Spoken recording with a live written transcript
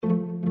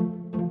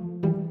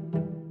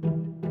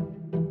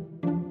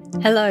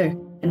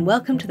Hello, and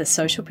welcome to the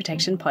Social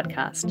Protection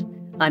Podcast.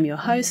 I'm your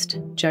host,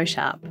 Jo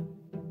Sharp.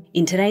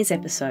 In today's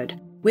episode,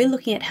 we're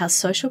looking at how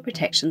social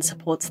protection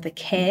supports the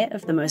care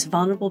of the most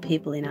vulnerable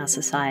people in our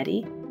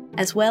society,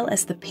 as well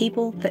as the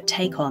people that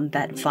take on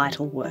that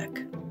vital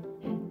work.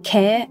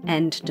 Care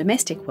and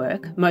domestic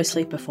work,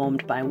 mostly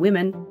performed by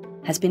women,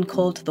 has been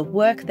called the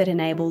work that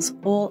enables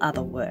all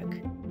other work.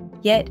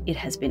 Yet it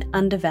has been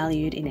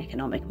undervalued in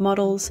economic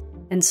models,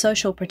 and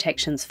social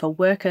protections for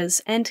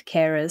workers and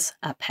carers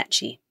are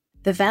patchy.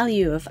 The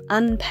value of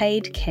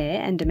unpaid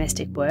care and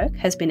domestic work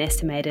has been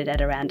estimated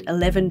at around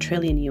 $11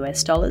 trillion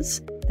US,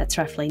 that's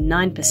roughly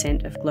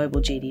 9% of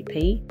global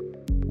GDP,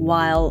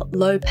 while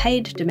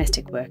low-paid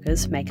domestic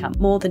workers make up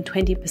more than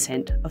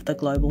 20% of the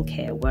global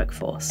care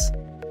workforce.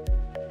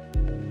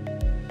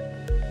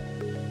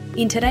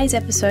 In today's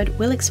episode,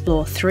 we'll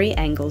explore three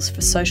angles for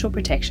social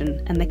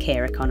protection and the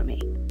care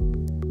economy.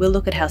 We'll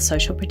look at how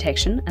social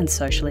protection and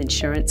social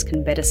insurance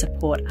can better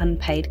support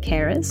unpaid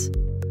carers,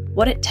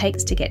 what it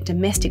takes to get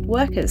domestic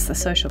workers the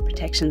social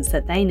protections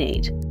that they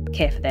need,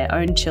 care for their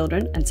own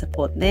children and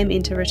support them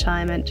into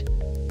retirement,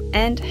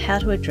 and how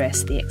to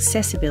address the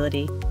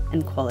accessibility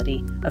and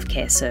quality of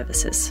care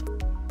services.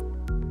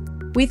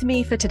 With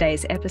me for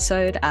today's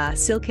episode are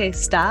Silke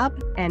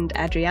Staab and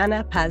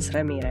Adriana Paz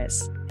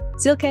Ramirez.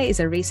 Silke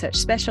is a research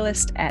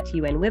specialist at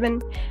UN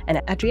Women,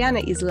 and Adriana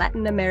is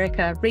Latin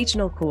America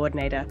Regional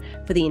Coordinator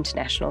for the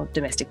International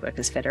Domestic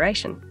Workers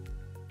Federation.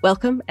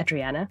 Welcome,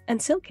 Adriana and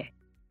Silke.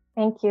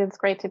 Thank you. It's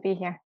great to be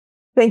here.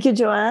 Thank you,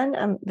 Joanne.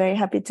 I'm very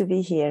happy to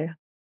be here.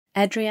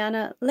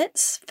 Adriana,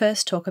 let's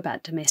first talk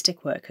about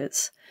domestic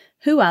workers.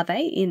 Who are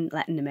they in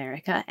Latin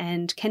America,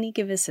 and can you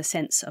give us a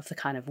sense of the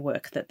kind of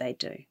work that they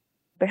do?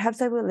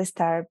 Perhaps I will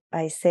start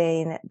by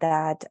saying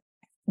that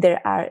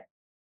there are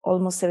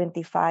almost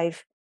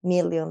 75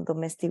 million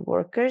domestic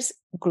workers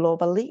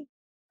globally.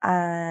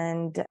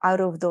 And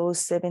out of those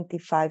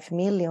 75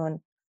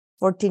 million,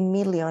 14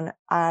 million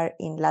are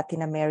in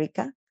Latin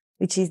America,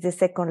 which is the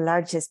second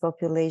largest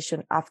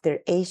population after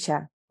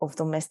Asia of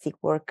domestic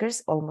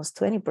workers. Almost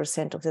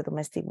 20% of the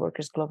domestic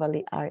workers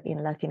globally are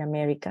in Latin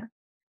America.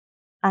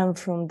 And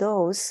from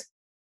those,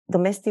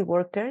 domestic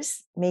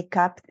workers make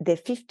up the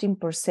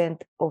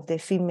 15% of the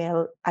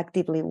female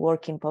actively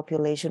working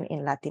population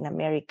in Latin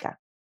America.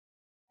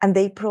 And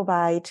they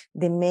provide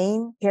the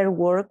main care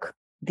work,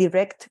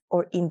 direct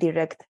or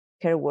indirect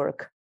care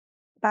work.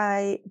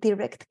 By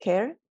direct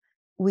care,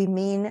 we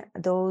mean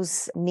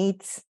those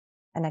needs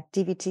and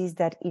activities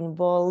that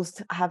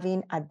involves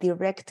having a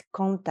direct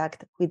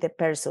contact with the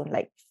person,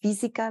 like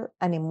physical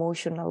and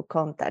emotional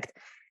contact.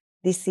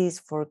 This is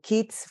for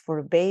kids,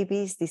 for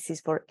babies, this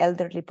is for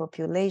elderly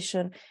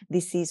population,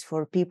 this is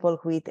for people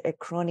with a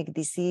chronic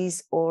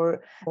disease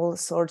or all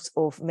sorts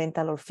of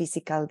mental or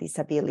physical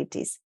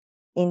disabilities.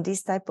 In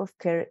this type of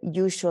care,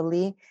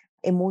 usually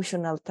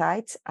emotional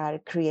ties are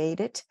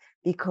created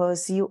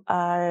because you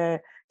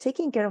are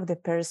taking care of the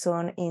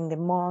person in the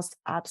most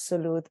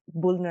absolute,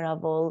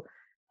 vulnerable,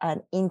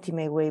 and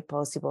intimate way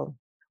possible.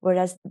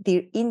 Whereas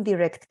the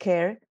indirect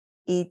care,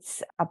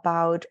 it's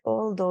about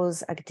all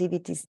those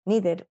activities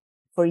needed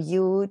for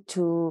you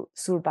to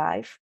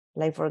survive,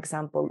 like, for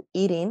example,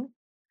 eating,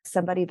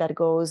 somebody that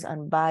goes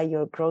and buy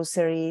your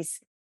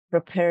groceries,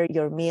 prepare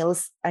your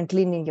meals, and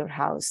cleaning your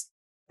house.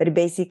 But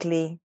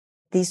basically,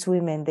 these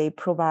women, they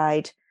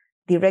provide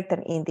direct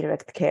and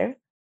indirect care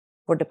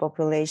for the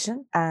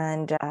population,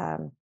 and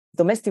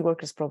domestic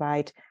workers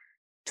provide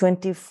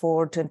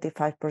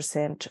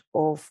 25%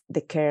 of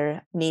the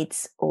care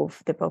needs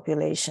of the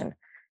population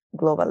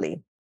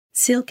globally.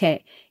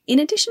 Silke, in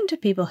addition to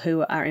people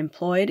who are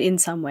employed in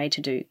some way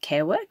to do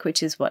care work,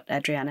 which is what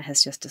Adriana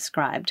has just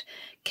described,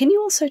 can you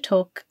also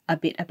talk a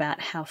bit about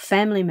how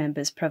family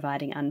members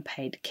providing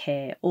unpaid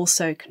care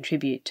also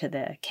contribute to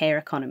the care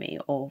economy,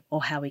 or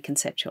how we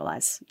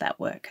conceptualize that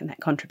work and that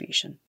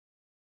contribution?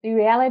 The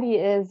reality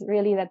is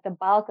really that the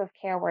bulk of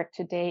care work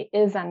today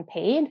is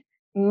unpaid.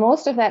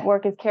 Most of that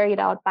work is carried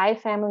out by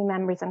family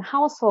members and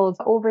households.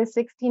 Over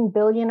 16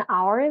 billion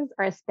hours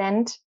are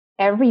spent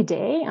every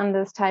day on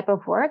this type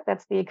of work.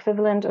 That's the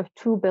equivalent of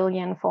 2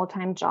 billion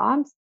full-time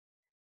jobs.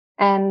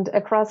 And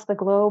across the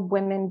globe,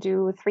 women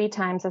do 3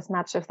 times as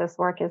much of this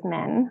work as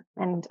men.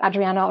 And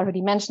Adriana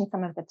already mentioned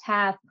some of the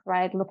tasks,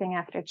 right? Looking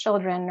after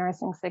children,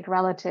 nursing sick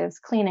relatives,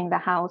 cleaning the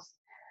house,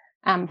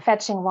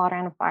 fetching water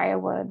and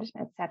firewood,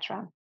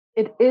 etc.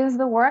 It is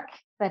the work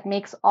that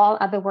makes all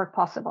other work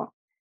possible.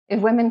 If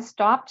women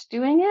stopped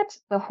doing it,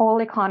 the whole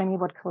economy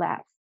would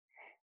collapse.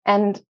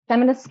 And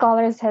feminist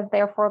scholars have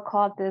therefore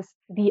called this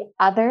the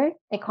other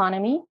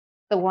economy,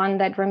 the one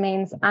that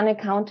remains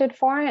unaccounted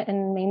for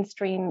in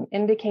mainstream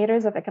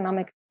indicators of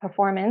economic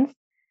performance,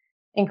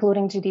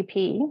 including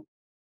GDP.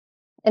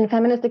 And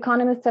feminist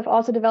economists have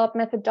also developed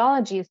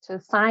methodologies to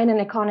assign an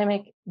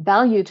economic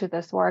value to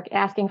this work,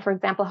 asking, for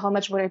example, how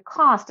much would it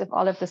cost if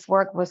all of this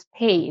work was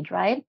paid,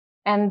 right?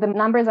 And the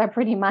numbers are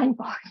pretty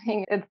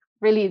mind-boggling. It's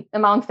really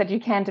amounts that you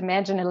can't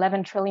imagine,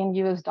 $11 trillion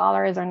US, or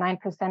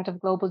 9% of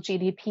global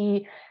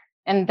GDP.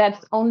 And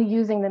that's only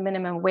using the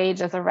minimum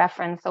wage as a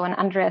reference, so an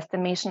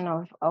underestimation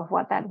of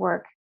what that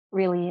work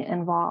really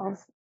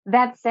involves.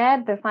 That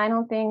said, the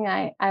final thing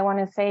I want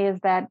to say is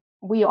that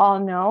we all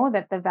know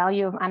that the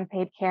value of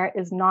unpaid care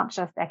is not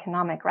just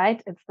economic,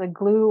 right? It's the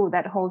glue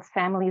that holds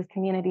families,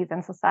 communities,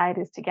 and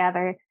societies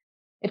together.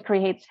 It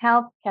creates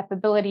health,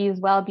 capabilities,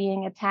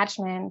 well-being,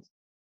 attachment,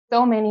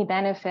 so many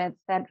benefits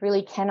that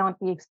really cannot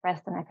be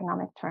expressed in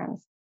economic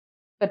terms.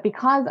 But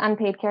because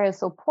unpaid care is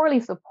so poorly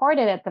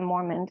supported at the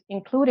moment,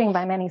 including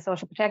by many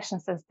social protection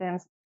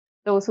systems,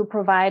 those who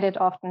provide it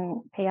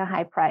often pay a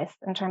high price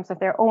in terms of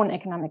their own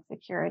economic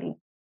security,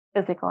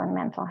 physical and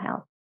mental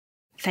health.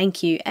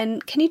 Thank you.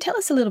 And can you tell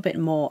us a little bit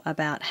more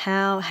about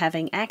how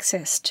having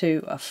access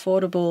to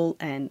affordable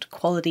and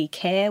quality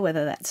care,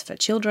 whether that's for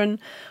children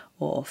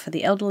or for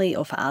the elderly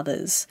or for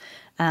others,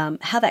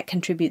 how that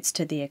contributes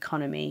to the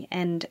economy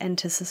and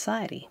to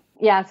society?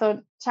 Yeah,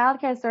 so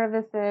childcare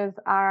services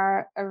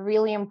are a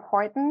really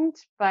important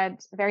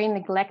but very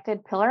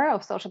neglected pillar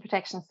of social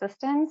protection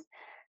systems.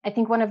 I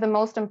think one of the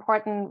most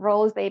important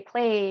roles they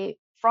play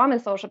from a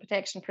social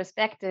protection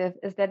perspective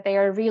is that they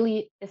are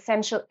really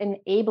essential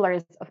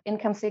enablers of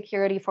income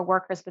security for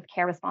workers with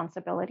care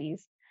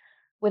responsibilities.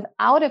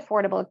 Without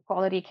affordable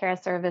quality care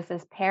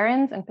services,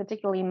 parents, and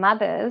particularly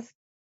mothers,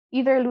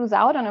 either lose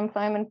out on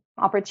employment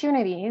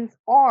opportunities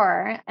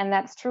or, and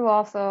that's true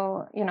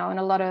also, in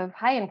a lot of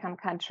high income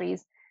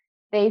countries,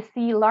 they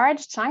see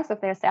large chunks of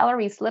their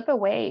salary slip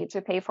away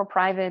to pay for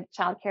private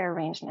childcare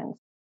arrangements.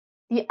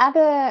 The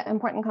other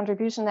important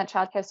contribution that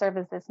childcare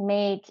services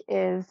make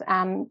is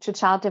to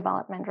child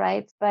development,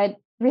 right? But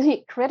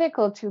really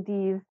critical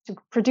to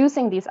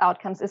producing these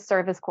outcomes is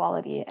service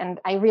quality. And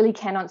I really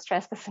cannot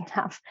stress this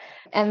enough.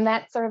 And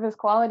that service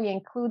quality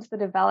includes the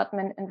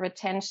development and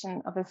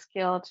retention of a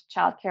skilled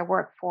childcare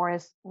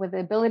workforce with the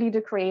ability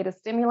to create a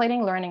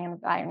stimulating learning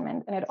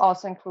environment. And it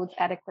also includes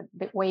adequate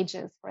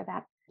wages for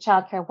that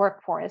childcare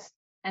workforce.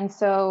 And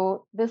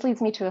so this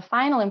leads me to a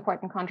final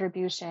important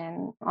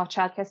contribution of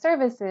childcare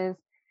services,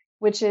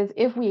 which is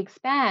if we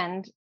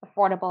expand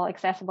affordable,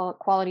 accessible,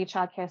 quality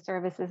childcare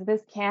services,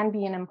 this can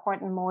be an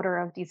important motor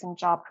of decent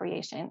job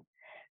creation.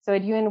 So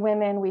at UN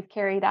Women, we've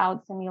carried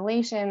out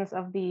simulations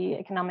of the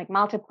economic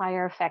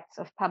multiplier effects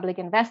of public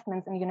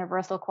investments in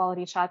universal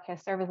quality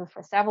childcare services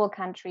for several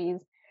countries.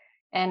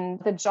 And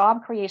the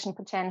job creation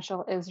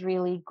potential is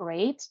really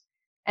great.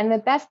 And the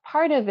best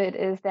part of it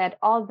is that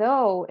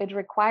although it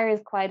requires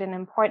quite an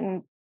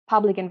important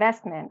public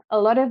investment, a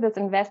lot of this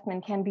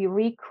investment can be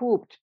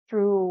recouped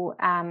through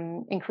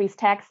increased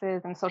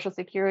taxes and social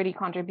security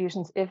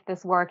contributions if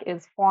this work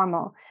is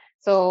formal.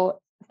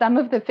 So some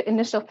of the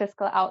initial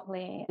fiscal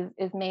outlay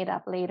is made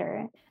up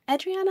later.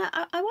 Adriana,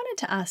 I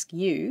wanted to ask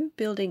you,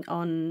 building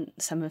on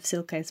some of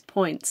Silke's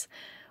points,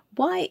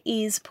 why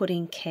is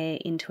putting care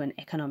into an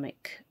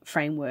economic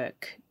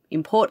framework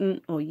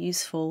important or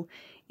useful?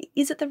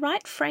 Is it the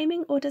right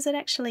framing, or does it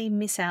actually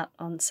miss out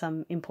on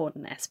some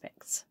important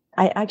aspects?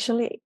 I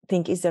actually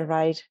think it's the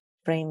right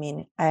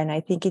framing, and I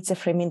think it's a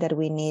framing that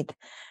we need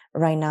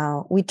right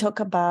now. We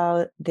talk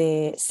about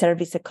the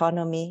service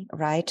economy,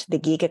 right? The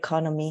gig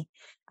economy,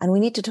 and we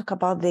need to talk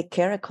about the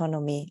care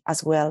economy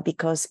as well,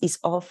 because it's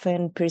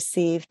often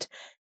perceived,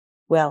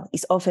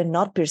 it's often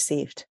not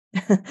perceived,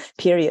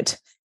 period.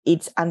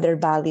 It's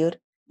undervalued,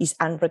 it's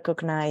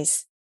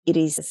unrecognized. It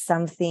is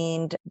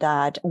something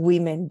that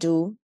women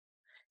do,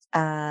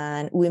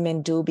 and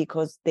women do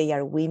because they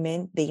are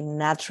women. They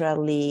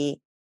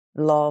naturally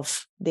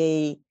love.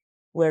 They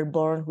were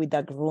born with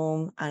that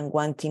room and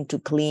wanting to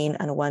clean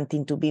and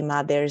wanting to be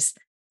mothers.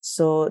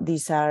 So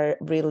these are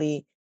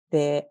really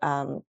the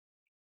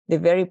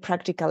very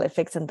practical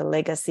effects and the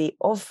legacy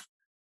of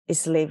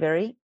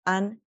slavery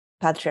and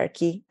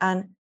patriarchy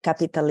and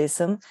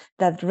capitalism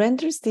that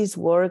renders this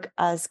work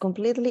as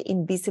completely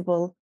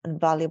invisible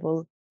and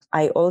valuable.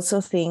 I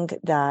also think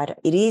that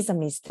it is a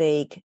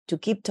mistake to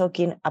keep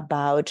talking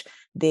about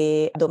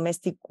the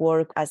domestic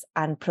work as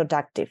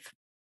unproductive.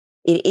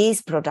 It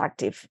is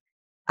productive.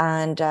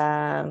 And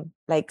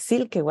like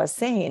Silke was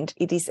saying,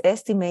 it is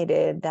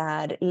estimated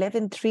that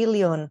 $11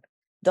 trillion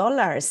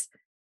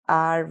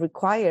are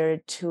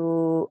required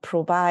to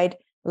provide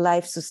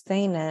life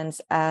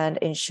sustenance and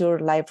ensure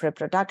life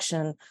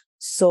reproduction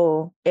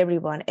so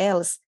everyone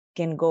else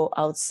can go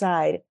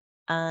outside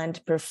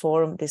and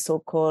perform the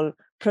so-called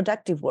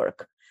productive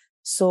work.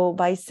 So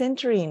by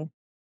centering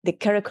the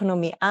care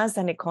economy as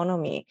an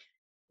economy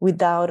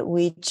without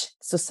which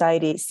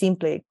society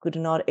simply could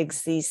not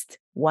exist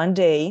one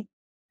day,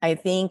 I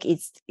think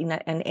it's in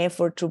an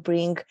effort to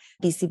bring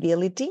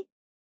visibility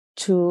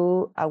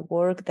to a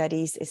work that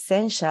is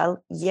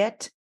essential,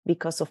 yet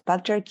because of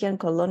patriarchy and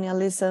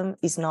colonialism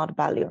is not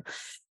valued.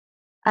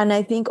 And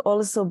I think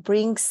also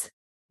brings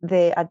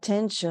the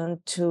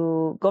attention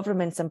to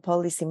governments and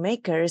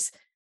policymakers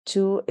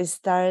to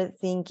start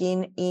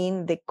thinking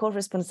in the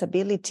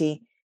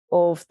co-responsibility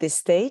of the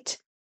state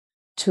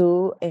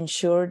to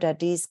ensure that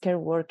this care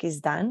work is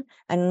done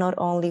and not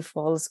only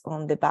falls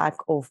on the back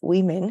of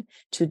women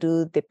to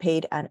do the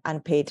paid and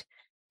unpaid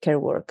care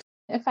work.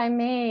 If I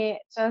may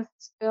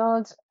just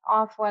build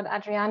off what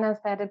Adriana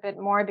said a bit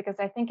more, because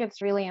I think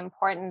it's really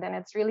important, and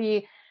it's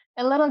really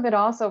a little bit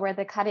also where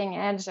the cutting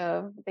edge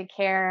of the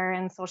care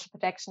and social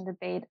protection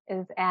debate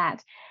is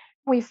at.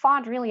 We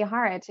fought really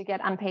hard to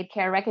get unpaid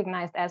care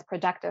recognized as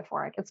productive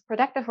work. It's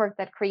productive work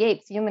that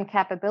creates human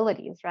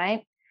capabilities,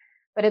 right?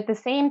 But at the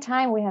same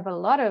time, we have a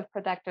lot of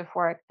productive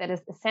work that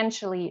is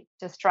essentially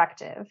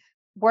destructive,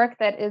 work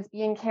that is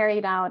being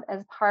carried out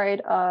as part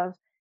of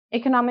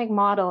economic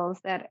models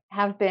that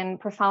have been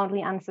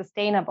profoundly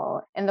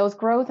unsustainable. And those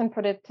growth and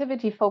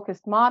productivity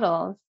focused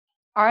models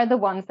are the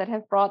ones that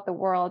have brought the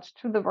world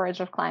to the verge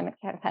of climate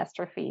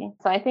catastrophe.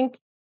 So I think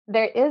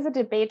there is a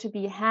debate to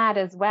be had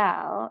as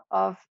well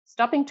of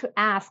stopping to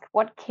ask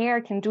what care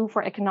can do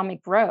for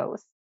economic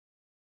growth,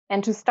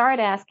 and to start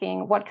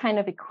asking what kind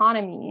of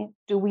economy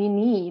do we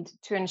need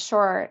to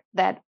ensure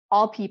that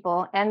all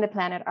people and the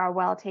planet are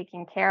well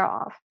taken care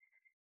of.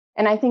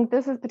 And I think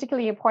this is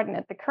particularly important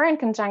at the current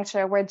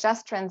conjuncture where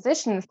just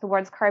transitions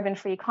towards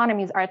carbon-free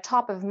economies are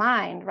top of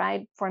mind,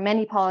 right, for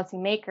many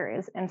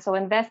policymakers. And so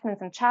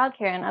investments in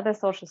childcare and other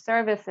social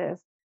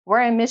services,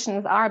 where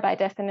emissions are by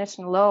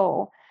definition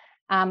low,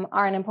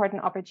 are an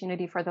important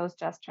opportunity for those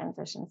just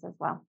transitions as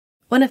well.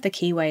 One of the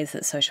key ways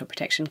that social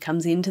protection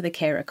comes into the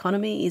care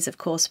economy is, of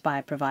course,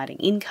 by providing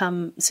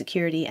income,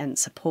 security and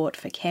support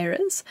for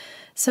carers.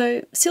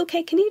 So,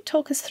 Silke, can you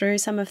talk us through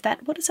some of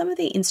that? What are some of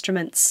the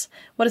instruments?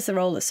 What is the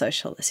role of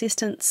social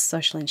assistance,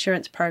 social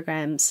insurance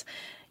programs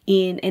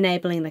in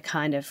enabling the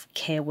kind of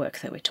care work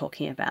that we're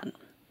talking about?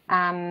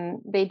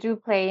 They do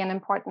play an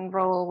important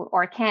role,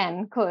 or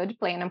could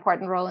play an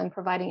important role in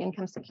providing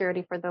income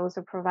security for those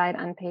who provide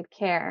unpaid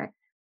care.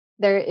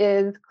 There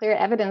is clear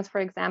evidence,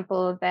 for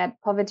example, that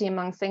poverty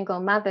among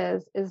single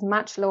mothers is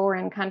much lower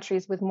in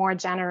countries with more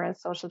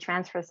generous social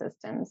transfer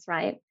systems,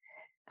 right?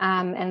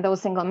 And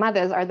those single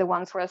mothers are the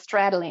ones who are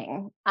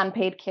straddling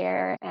unpaid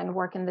care and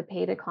work in the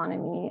paid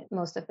economy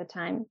most of the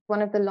time.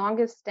 One of the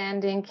longest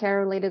standing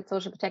care-related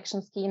social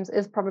protection schemes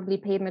is probably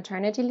paid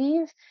maternity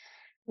leave.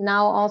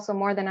 Now also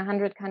more than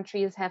 100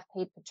 countries have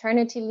paid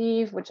paternity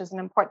leave, which is an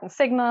important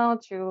signal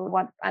to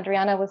what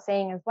Adriana was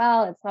saying as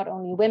well. It's not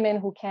only women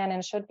who can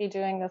and should be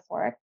doing this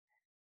work.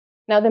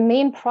 Now, the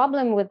main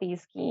problem with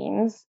these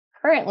schemes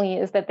currently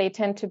is that they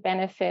tend to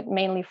benefit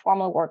mainly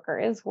formal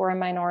workers who are a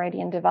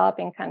minority in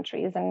developing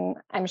countries. And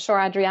I'm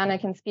sure Adriana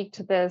can speak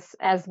to this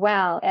as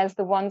well as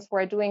the ones who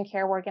are doing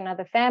care work in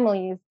other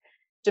families.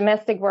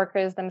 Domestic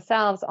workers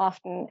themselves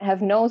often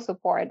have no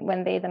support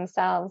when they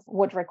themselves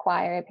would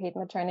require paid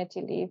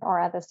maternity leave or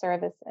other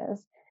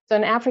services. So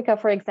in Africa,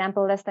 for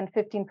example, less than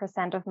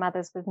 15% of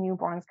mothers with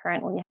newborns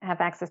currently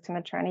have access to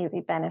maternity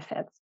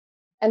benefits.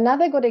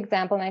 Another good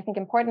example, and I think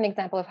important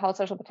example of how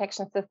social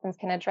protection systems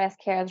can address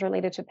care is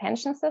related to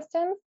pension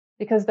systems,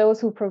 because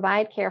those who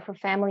provide care for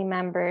family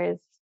members,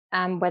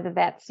 whether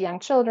that's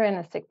young children,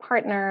 a sick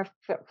partner,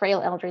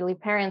 frail elderly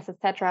parents,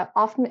 etc.,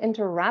 often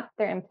interrupt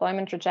their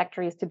employment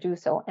trajectories to do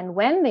so. And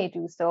when they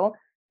do so,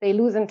 they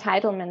lose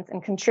entitlements in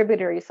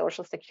contributory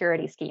social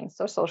security schemes,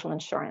 so social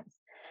insurance.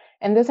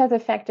 And this has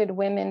affected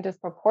women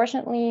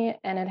disproportionately,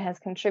 and it has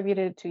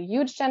contributed to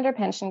huge gender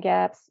pension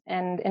gaps,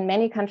 and in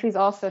many countries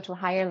also to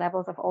higher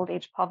levels of old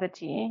age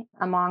poverty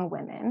among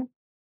women.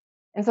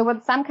 And so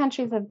what some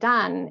countries have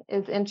done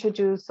is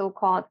introduce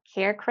so-called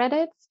care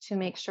credits to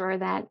make sure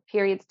that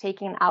periods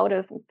taken out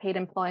of paid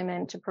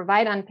employment to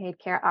provide unpaid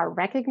care are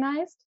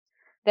recognized,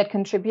 that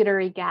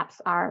contributory gaps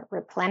are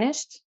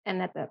replenished, and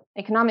that the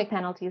economic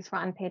penalties for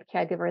unpaid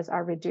caregivers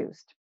are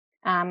reduced.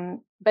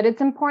 But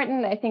it's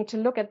important, I think, to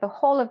look at the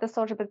whole of the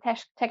social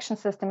protection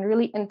system and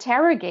really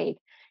interrogate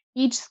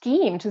each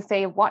scheme to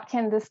say, what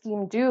can this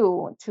scheme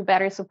do to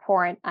better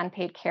support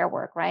unpaid care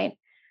work, right?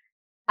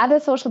 Other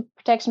social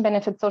protection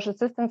benefits, social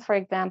assistance, for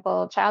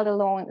example, child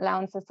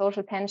allowances,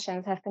 social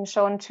pensions have been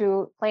shown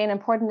to play an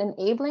important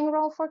enabling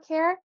role for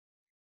care.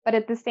 But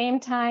at the same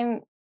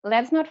time,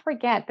 let's not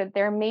forget that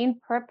their main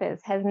purpose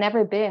has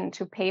never been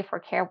to pay for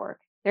care work.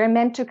 They're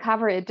meant to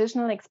cover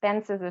additional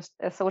expenses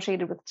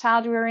associated with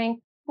child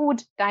rearing,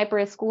 food,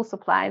 diapers, school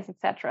supplies,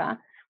 etc.,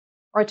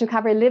 or to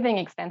cover living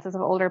expenses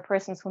of older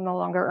persons who no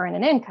longer earn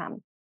an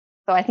income.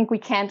 So I think we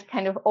can't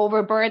kind of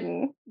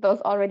overburden those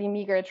already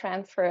meager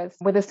transfers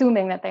with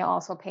assuming that they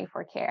also pay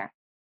for care.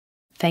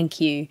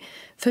 Thank you.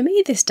 For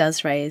me, this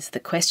does raise the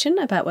question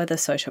about whether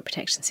social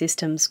protection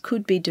systems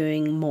could be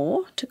doing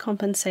more to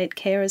compensate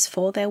carers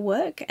for their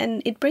work,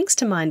 and it brings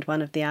to mind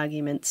one of the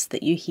arguments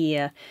that you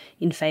hear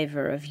in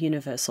favour of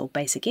universal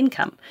basic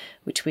income,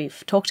 which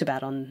we've talked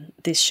about on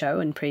this show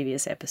and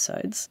previous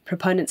episodes.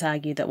 Proponents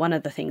argue that one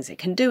of the things it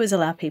can do is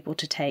allow people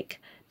to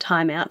take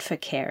time out for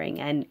caring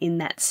and, in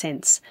that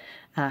sense,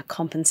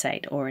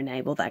 compensate or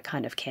enable that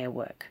kind of care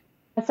work.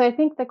 So I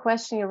think the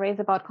question you raise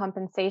about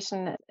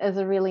compensation is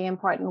a really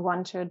important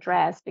one to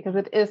address, because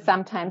it is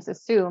sometimes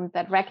assumed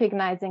that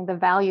recognizing the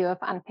value of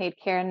unpaid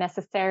care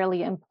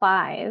necessarily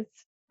implies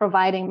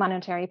providing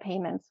monetary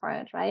payments for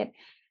it, right?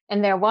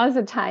 And there was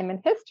a time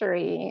in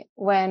history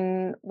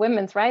when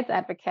women's rights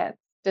advocates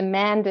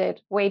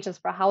demanded wages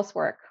for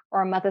housework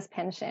or mothers'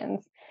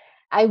 pensions.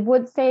 I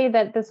would say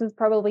that this is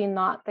probably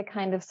not the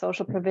kind of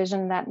social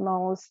provision that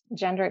most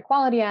gender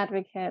equality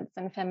advocates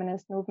and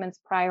feminist movements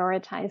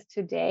prioritize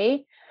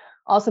today.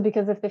 Also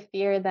because of the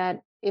fear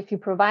that if you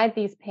provide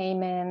these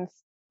payments,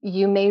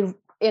 you may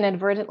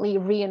inadvertently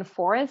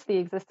reinforce the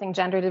existing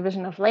gender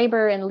division of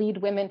labor and lead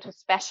women to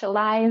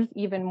specialize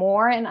even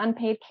more in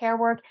unpaid care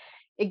work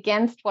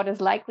against what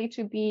is likely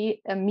to be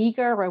a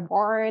meager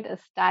reward, a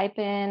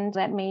stipend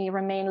that may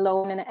remain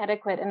low and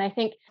inadequate. And I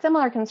think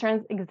similar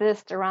concerns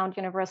exist around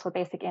universal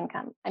basic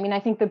income. I mean, I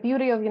think the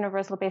beauty of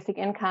universal basic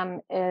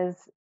income is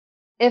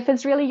if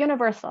it's really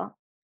universal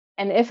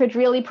and if it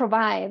really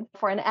provides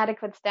for an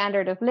adequate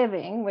standard of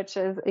living, which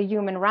is a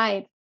human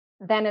right,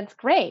 then it's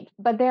great.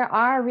 But there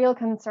are real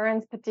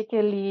concerns,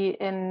 particularly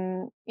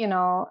in,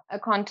 a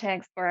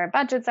context where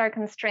budgets are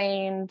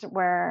constrained,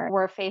 where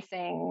we're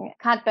facing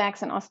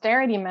cutbacks and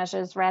austerity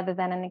measures rather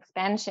than an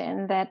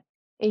expansion, that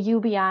a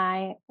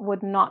UBI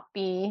would not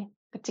be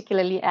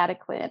particularly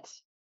adequate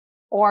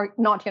or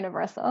not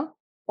universal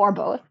or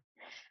both.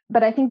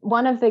 But I think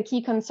one of the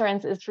key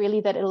concerns is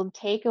really that it'll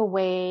take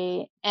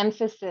away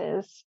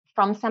emphasis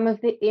from some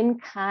of the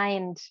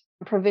in-kind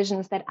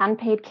provisions that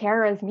unpaid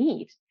carers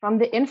need, from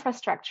the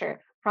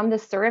infrastructure, from the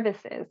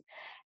services.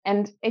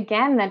 And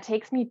again, that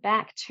takes me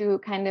back to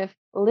kind of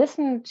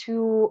listen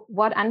to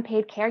what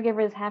unpaid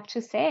caregivers have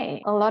to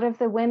say. A lot of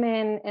the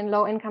women in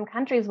low-income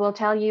countries will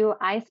tell you,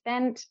 I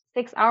spend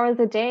 6 hours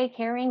a day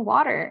carrying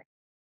water.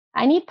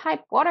 I need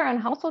piped water on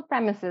household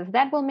premises.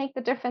 That will make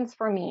the difference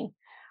for me.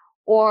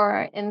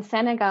 Or in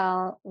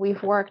Senegal,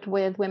 we've worked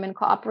with women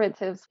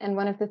cooperatives. And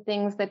one of the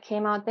things that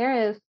came out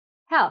there is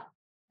health,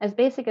 as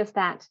basic as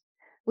that.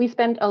 We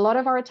spend a lot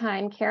of our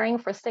time caring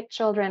for sick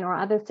children or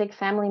other sick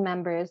family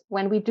members.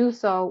 When we do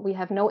so, we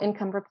have no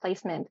income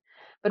replacement,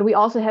 but we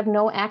also have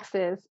no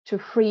access to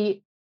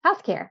free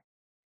healthcare.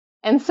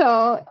 And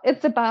so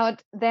it's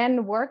about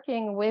then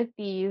working with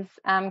these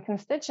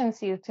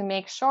constituencies to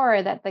make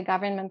sure that the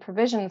government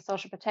provisions,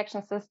 social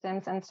protection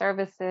systems, and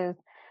services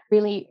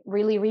really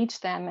reach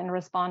them and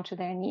respond to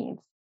their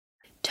needs.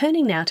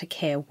 Turning now to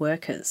care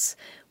workers.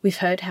 We've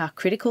heard how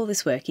critical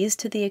this work is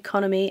to the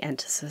economy and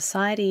to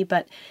society,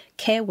 but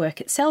care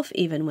work itself,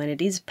 even when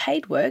it is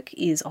paid work,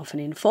 is often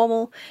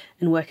informal,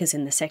 and workers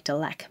in the sector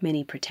lack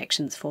many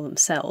protections for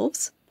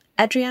themselves.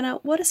 Adriana,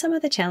 what are some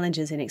of the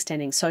challenges in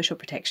extending social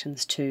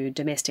protections to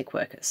domestic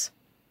workers?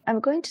 I'm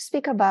going to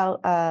speak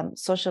about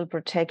social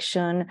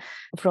protection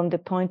from the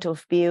point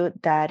of view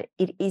that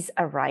it is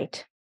a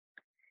right.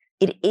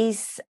 It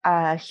is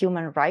a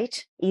human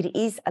right. It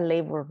is a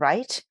labor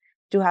right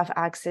to have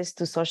access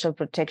to social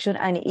protection,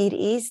 and it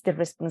is the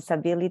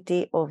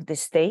responsibility of the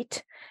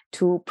state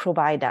to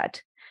provide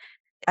that.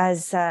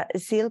 As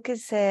Silke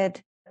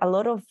said, a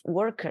lot of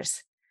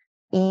workers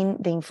in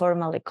the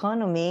informal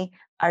economy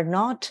are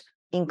not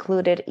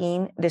included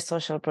in the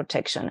social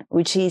protection,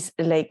 which is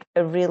like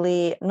a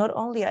really not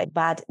only a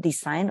bad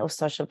design of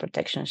social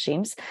protection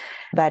schemes,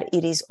 but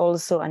it is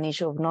also an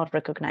issue of not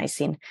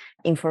recognizing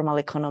informal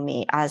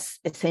economy as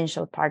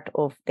essential part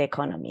of the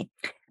economy.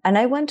 And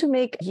I want to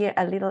make here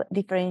a little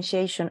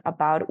differentiation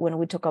about when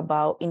we talk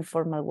about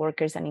informal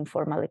workers and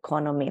informal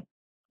economy.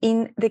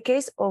 In the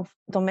case of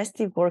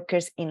domestic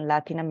workers in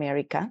Latin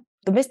America,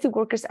 domestic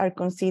workers are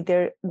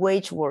considered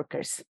wage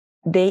workers.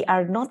 They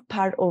are not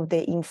part of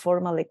the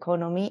informal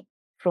economy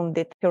from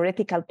the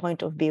theoretical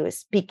point of view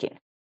speaking.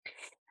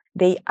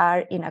 They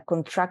are in a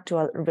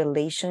contractual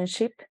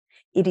relationship.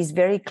 It is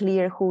very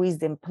clear who is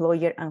the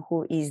employer and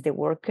who is the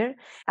worker.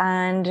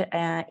 And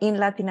in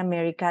Latin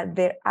America,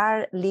 there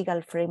are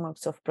legal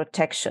frameworks of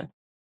protection,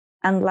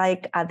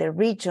 unlike other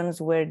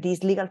regions where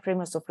these legal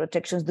frameworks of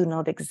protections do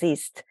not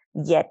exist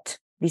yet.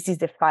 This is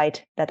the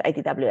fight that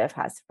IDWF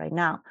has right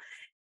now.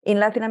 In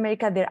Latin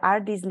America, there are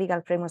these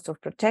legal frameworks of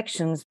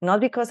protections, not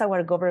because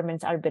our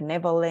governments are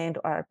benevolent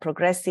or are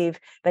progressive,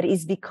 but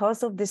it's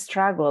because of the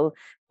struggle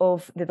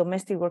of the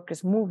domestic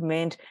workers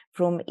movement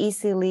from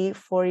easily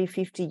 40,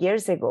 50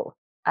 years ago.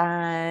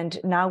 And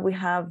now we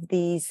have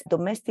these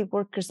domestic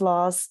workers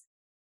laws.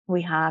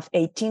 We have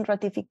 18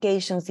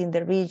 ratifications in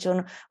the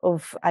region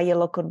of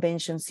ILO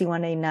Convention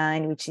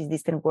C189, which is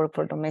decent work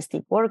for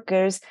domestic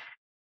workers.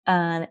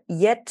 And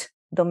yet,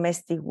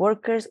 domestic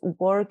workers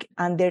work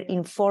under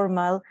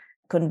informal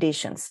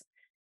conditions.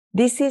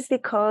 This is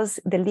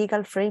because the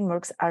legal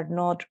frameworks are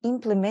not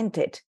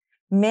implemented.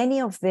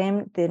 Many of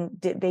them,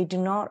 they do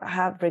not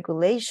have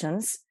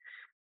regulations,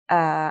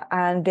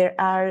 and there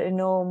are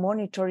no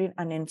monitoring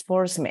and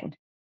enforcement.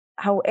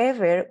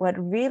 However, what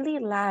really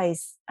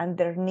lies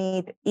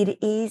underneath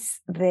it is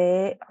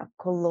the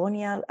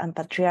colonial and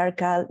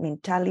patriarchal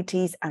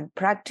mentalities and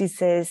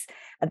practices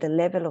at the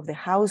level of the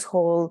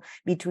household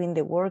between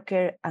the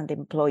worker and the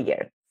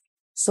employer.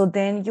 So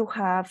then you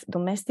have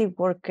domestic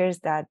workers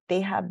that they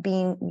have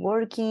been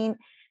working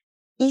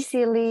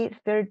easily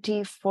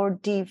 30,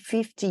 40,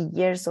 50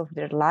 years of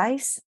their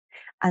lives,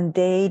 and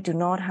they do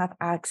not have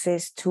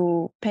access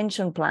to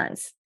pension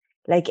plans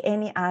like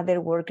any other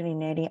worker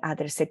in any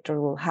other sector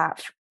will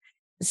have.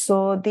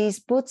 So this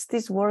puts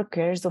these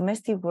workers,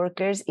 domestic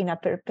workers, in a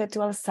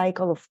perpetual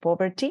cycle of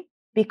poverty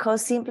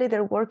because simply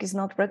their work is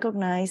not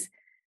recognized.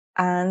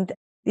 And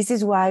this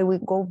is why we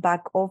go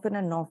back often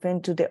and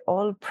often to the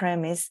old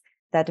premise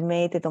that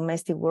made the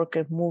domestic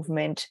worker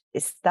movement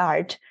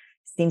start,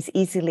 seems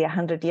easily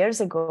 100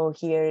 years ago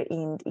here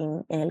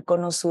in El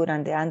Cono Sur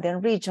and the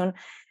Andean region,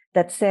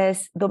 that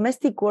says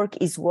domestic work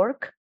is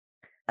work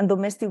and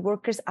domestic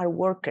workers are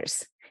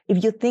workers.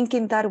 If you think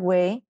in that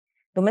way,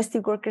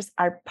 domestic workers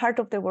are part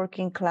of the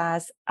working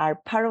class, are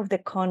part of the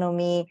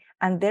economy,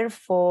 and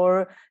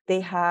therefore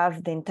they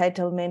have the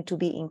entitlement to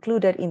be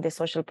included in the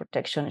social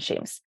protection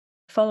schemes.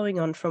 Following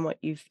on from what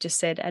you've just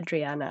said,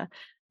 Adriana,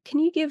 can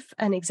you give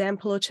an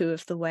example or two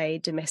of the way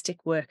domestic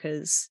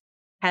workers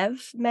have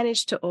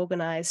managed to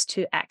organise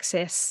to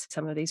access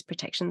some of these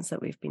protections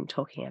that we've been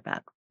talking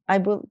about? I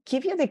will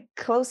give you the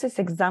closest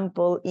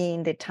example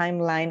in the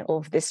timeline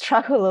of the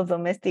struggle of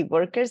domestic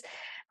workers,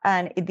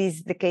 and it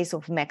is the case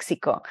of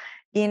Mexico.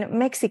 In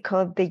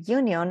Mexico, the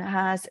union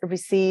has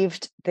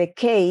received the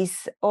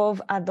case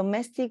of a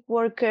domestic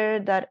worker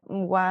that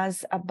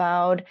was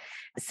about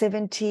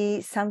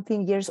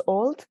 70-something years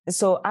old.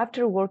 So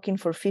after working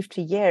for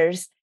 50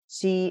 years,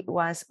 she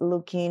was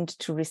looking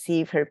to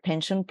receive her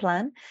pension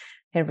plan,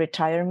 her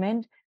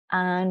retirement,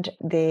 and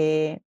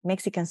the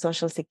Mexican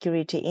Social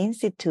Security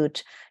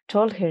Institute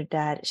told her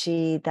that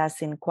she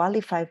doesn't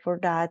qualify for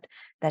that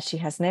she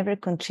has never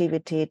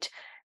contributed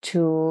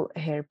to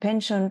her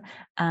pension,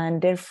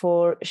 and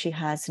therefore she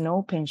has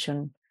no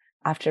pension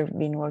after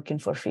being working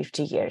for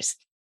 50 years.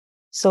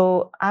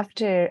 So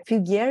after a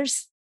few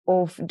years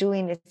of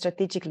doing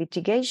strategic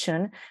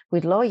litigation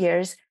with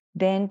lawyers,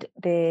 then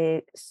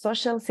the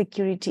Social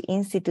Security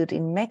Institute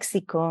in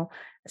Mexico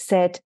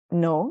said,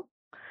 no,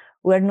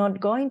 we're not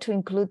going to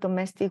include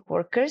domestic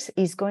workers.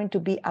 It's going to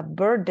be a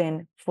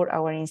burden for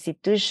our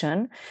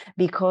institution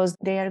because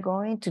they are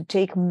going to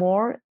take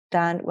more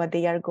than what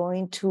they are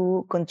going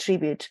to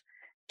contribute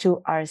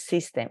to our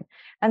system.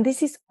 And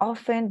this is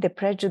often the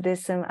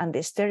prejudice and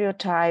the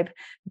stereotype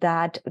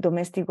that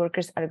domestic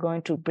workers are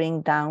going to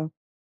bring down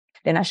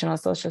the national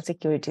social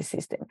security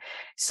system.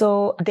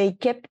 So they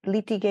kept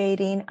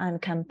litigating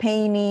and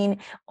campaigning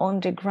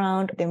on the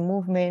ground. The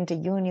movement, the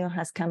union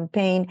has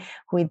campaigned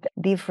with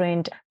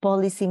different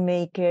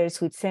policymakers,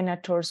 with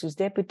senators, with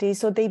deputies.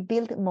 So they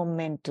built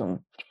momentum.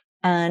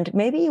 And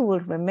maybe you will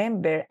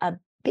remember a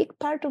big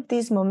part of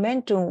this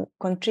momentum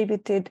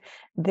contributed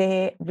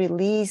the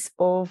release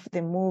of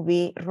the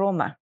movie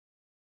Roma.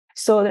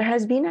 So there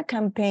has been a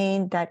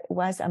campaign that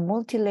was a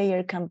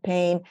multi-layer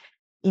campaign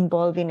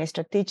involving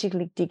strategic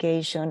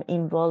litigation,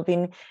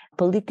 involving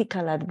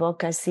political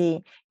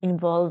advocacy,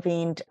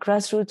 involving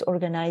grassroots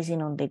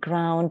organizing on the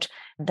ground,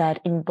 that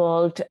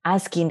involved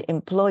asking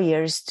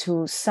employers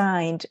to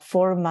sign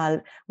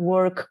formal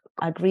work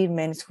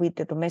agreements with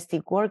the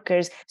domestic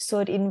workers. So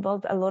it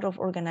involved a lot of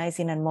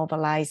organizing and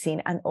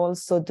mobilizing, and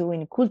also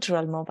doing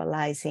cultural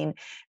mobilizing.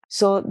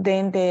 So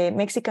then the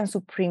Mexican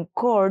Supreme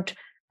Court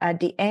at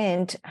the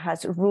end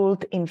has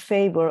ruled in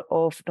favor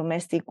of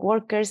domestic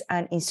workers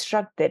and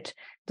instructed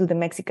to the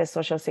Mexican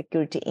Social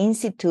Security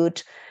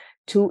Institute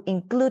to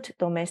include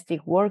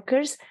domestic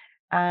workers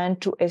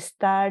and to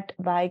start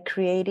by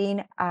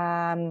creating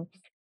a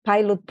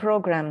pilot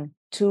program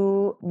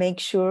to make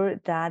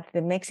sure that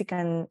the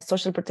Mexican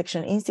Social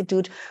Protection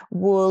Institute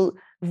will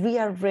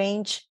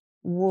rearrange,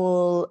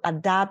 will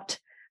adapt,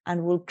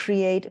 and will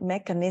create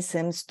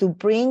mechanisms to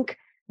bring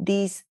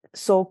this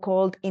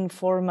so-called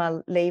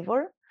informal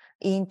labor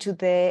into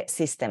the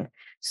system.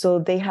 So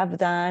they have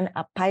done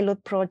a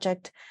pilot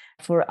project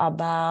for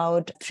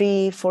about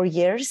 3-4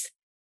 years.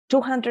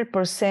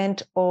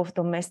 200% of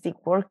domestic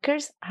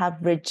workers have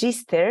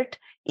registered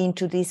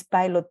into this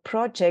pilot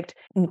project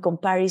in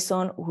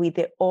comparison with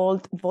the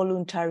old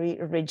voluntary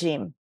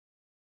regime.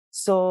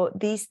 So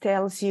this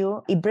tells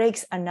you, it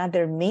breaks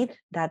another myth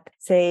that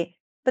say,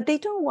 but they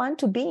don't want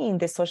to be in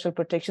the social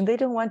protection. They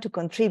don't want to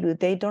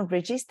contribute. They don't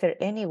register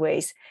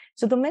anyways.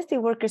 So domestic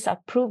workers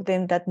have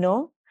proven that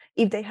no,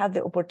 if they have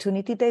the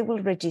opportunity, they will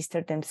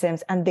register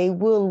themselves and they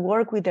will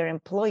work with their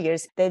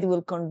employers. They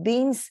will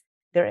convince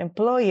their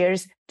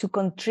employers to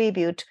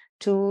contribute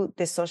to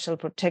the social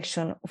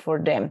protection for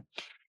them.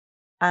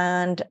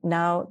 And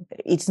now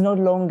it's no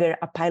longer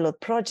a pilot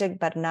project,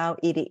 but now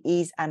it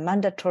is a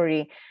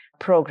mandatory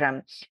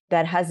program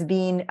that has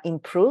been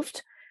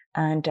improved.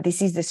 And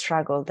this is the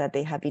struggle that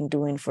they have been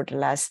doing for the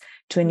last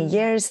 20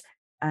 years.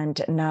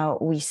 And now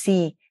we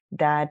see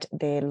that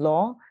the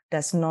law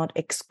does not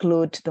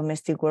exclude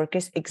domestic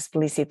workers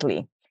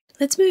explicitly.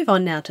 Let's move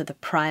on now to the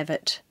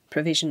private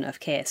provision of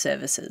care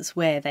services,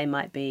 where they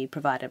might be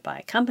provided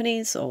by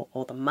companies or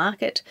the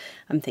market.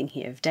 I'm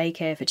thinking of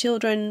daycare for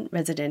children,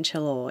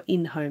 residential or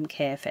in-home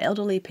care for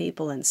elderly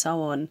people, and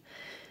so on.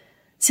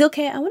 Silke,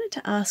 I wanted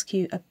to ask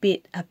you a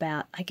bit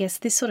about, I guess,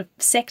 this sort of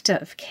sector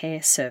of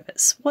care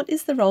service. What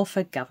is the role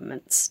for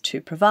governments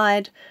to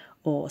provide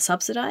or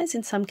subsidise,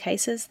 in some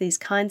cases, these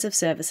kinds of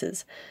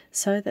services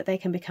so that they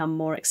can become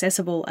more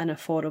accessible and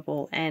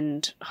affordable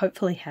and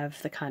hopefully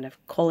have the kind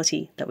of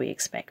quality that we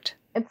expect?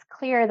 It's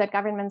clear that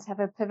governments have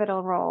a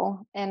pivotal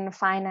role in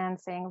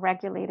financing,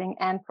 regulating,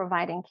 and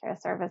providing care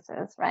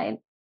services, right?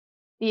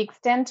 The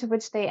extent to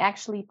which they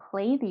actually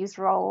play these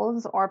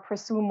roles or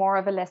pursue more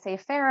of a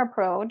laissez-faire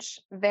approach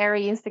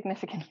varies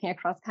significantly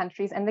across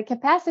countries, and the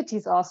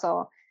capacities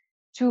also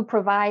to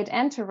provide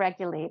and to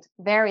regulate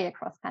vary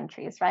across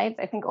countries, right?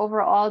 I think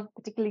overall,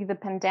 particularly the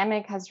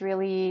pandemic has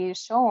really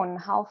shown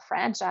how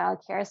fragile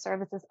care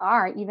services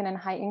are, even in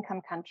high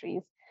income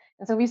countries.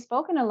 And so we've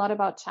spoken a lot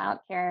about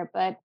childcare,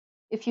 but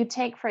if you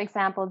take, for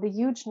example, the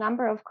huge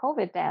number of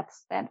COVID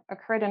deaths that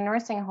occurred in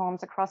nursing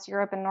homes across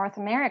Europe and North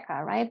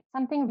America, right?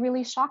 Something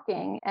really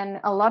shocking.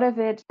 And a lot of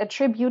it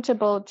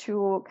attributable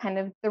to kind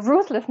of the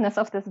ruthlessness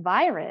of this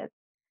virus.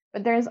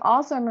 But there's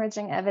also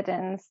emerging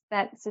evidence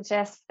that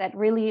suggests that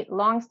really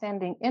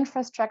longstanding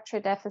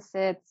infrastructure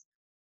deficits,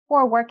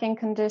 poor working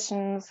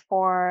conditions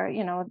for,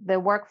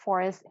 the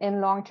workforce in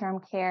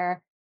long-term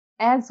care,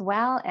 as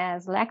well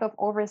as lack of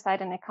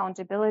oversight and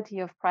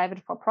accountability of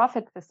private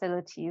for-profit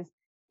facilities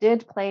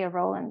did play a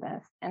role in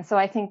this. And so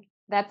I think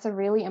that's a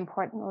really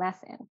important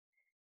lesson.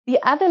 The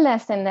other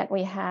lesson that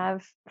we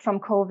have from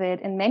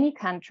COVID in many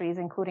countries,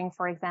 including,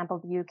 for example,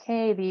 the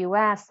UK, the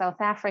US,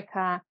 South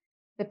Africa,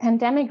 the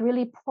pandemic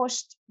really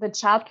pushed the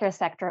childcare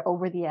sector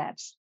over the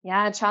edge.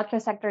 Yeah, a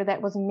childcare sector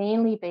that was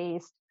mainly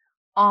based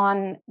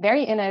on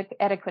very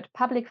inadequate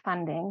public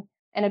funding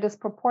and a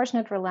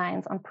disproportionate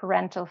reliance on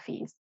parental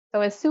fees. So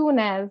as soon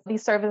as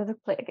these services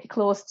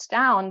closed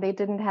down, they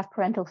didn't have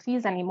parental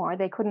fees anymore.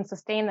 They couldn't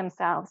sustain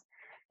themselves.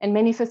 And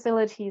many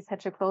facilities had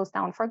to close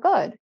down for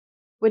good,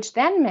 which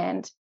then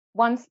meant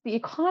once the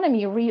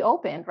economy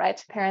reopened,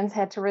 right, parents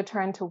had to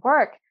return to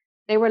work,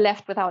 they were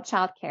left without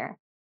childcare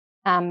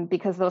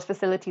because those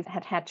facilities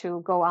had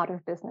to go out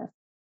of business.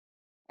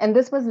 And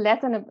this was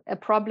less than a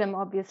problem,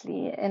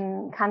 obviously,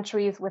 in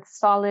countries with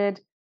solid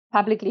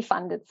publicly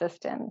funded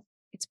systems.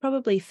 It's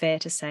probably fair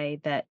to say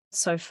that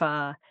so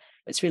far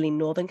it's really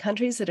northern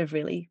countries that have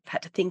really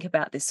had to think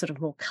about this sort of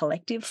more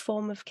collective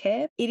form of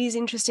care. It is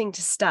interesting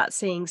to start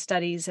seeing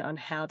studies on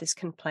how this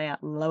can play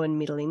out in low and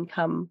middle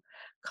income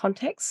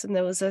contexts. And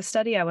there was a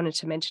study I wanted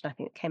to mention, I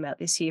think it came out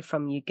this year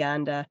from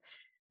Uganda,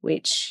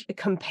 which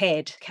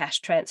compared cash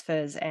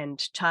transfers and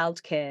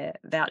childcare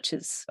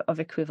vouchers of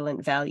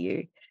equivalent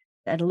value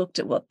and looked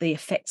at what the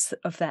effects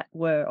of that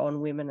were on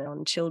women and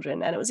on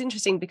children. And it was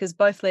interesting because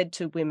both led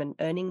to women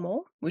earning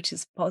more, which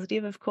is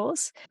positive, of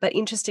course. But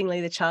interestingly,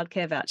 the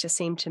childcare voucher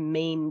seemed to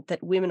mean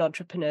that women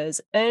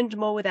entrepreneurs earned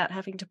more without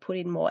having to put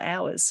in more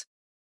hours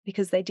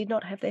because they did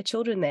not have their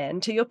children there.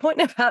 And to your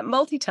point about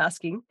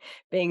multitasking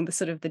being the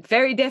sort of the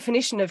very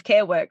definition of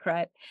care work,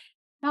 right?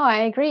 No, I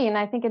agree. And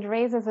I think it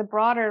raises a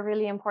broader,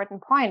 really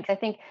important point. I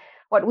think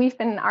what we've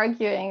been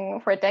arguing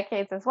for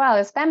decades as well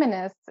as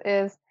feminists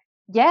is,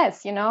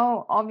 yes,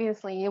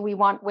 obviously we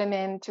want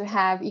women to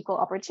have equal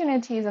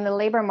opportunities in the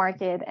labor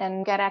market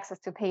and get access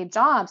to paid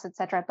jobs, et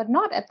cetera, but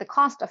not at the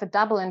cost of a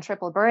double and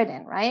triple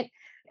burden, right?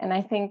 And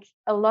I think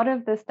a lot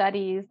of the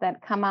studies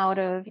that come out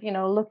of,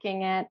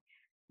 looking at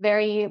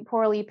very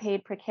poorly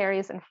paid,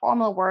 precarious,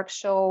 informal work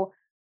show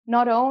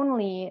not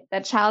only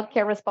that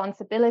childcare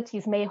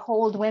responsibilities may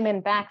hold women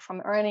back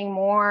from earning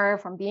more,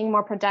 from being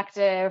more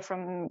productive,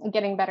 from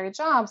getting better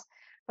jobs,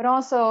 but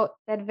also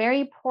that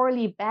very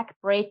poorly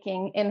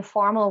backbreaking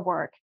informal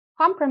work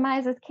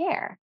compromises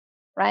care,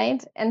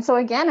 right? And so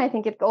again, I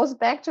think it goes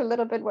back to a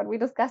little bit what we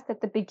discussed at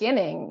the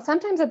beginning.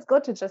 Sometimes it's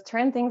good to just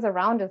turn things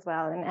around as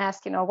well and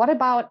ask, what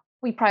about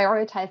we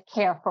prioritize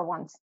care for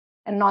once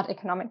and not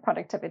economic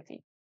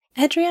productivity?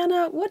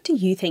 Adriana, what do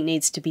you think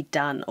needs to be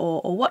done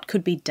or what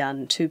could be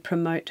done to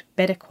promote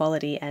better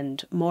quality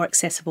and more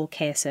accessible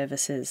care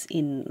services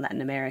in Latin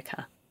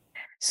America?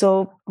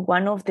 So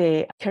one of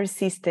the care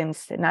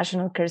systems, the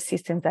national care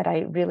systems that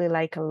I really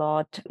like a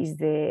lot is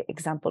the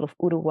example of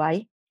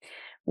Uruguay,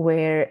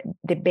 where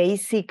the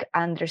basic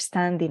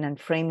understanding and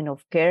framing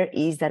of care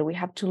is that we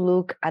have to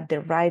look at the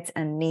rights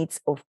and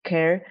needs of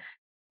care,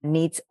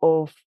 needs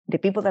of the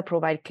people that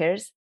provide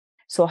cares.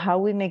 So how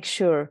we make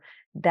sure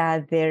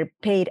that their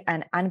paid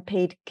and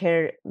unpaid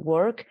care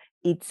work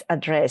is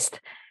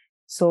addressed.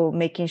 So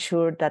making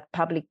sure that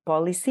public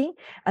policy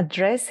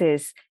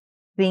addresses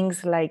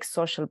things like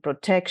social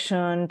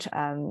protection,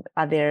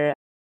 other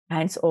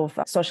kinds of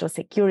social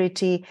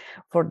security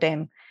for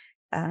them,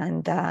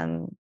 and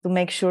to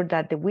make sure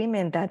that the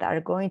women that are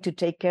going to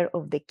take care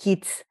of the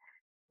kids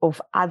of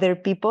other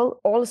people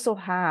also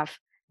have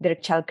their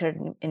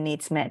childcare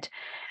needs met.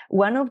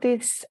 One of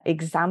these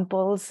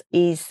examples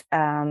is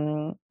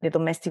the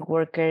domestic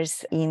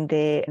workers in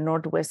the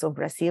northwest of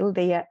Brazil.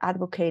 They are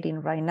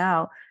advocating right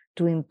now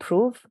to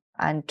improve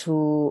and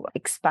to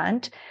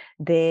expand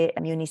the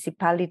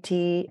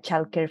municipality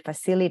childcare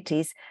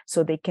facilities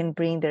so they can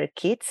bring their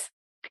kids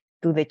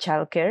to the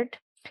childcare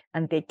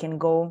and they can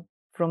go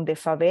from the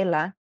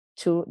favela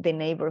to the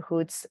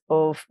neighborhoods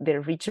of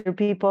the richer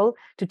people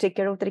to take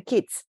care of their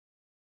kids.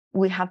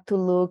 We have to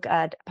look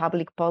at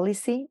public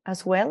policy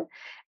as well.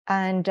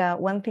 And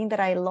one thing that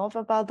I love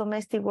about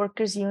domestic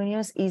workers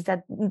unions is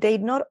that they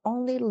not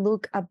only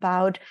look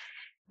about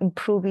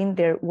improving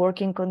their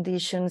working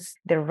conditions,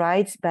 their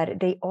rights, but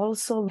they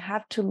also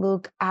have to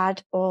look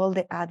at all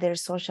the other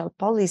social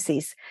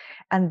policies.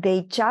 And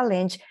they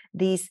challenge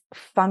these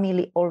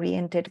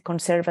family-oriented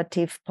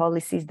conservative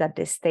policies that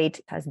the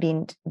state has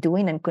been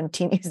doing and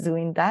continues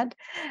doing that.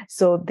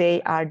 So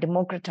they are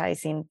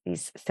democratizing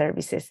these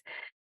services.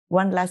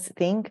 One last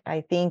thing,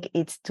 I think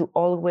it's to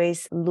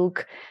always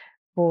look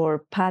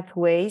for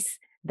pathways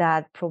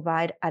that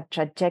provide a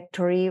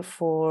trajectory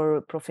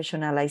for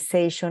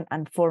professionalization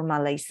and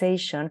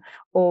formalization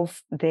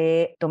of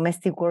the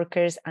domestic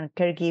workers and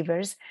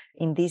caregivers.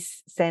 In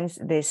this sense,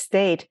 the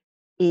state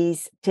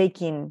is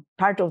taking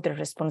part of the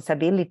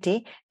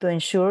responsibility to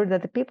ensure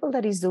that the people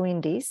that is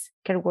doing this,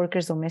 care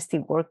workers,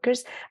 domestic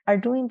workers, are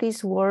doing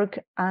this work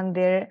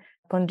under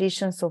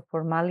conditions of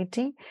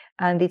formality,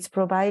 and it's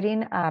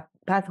providing a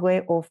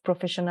pathway of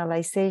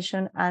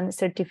professionalization and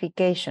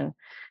certification.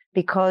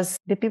 Because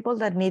the people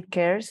that need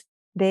cares,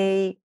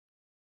 they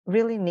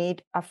really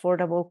need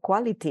affordable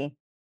quality.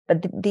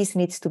 But this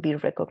needs to be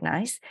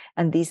recognized,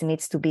 and this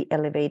needs to be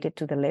elevated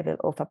to the level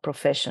of a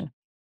profession.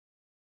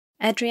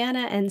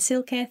 Adriana and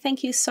Silke,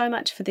 thank you so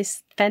much for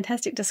this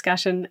fantastic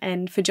discussion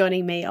and for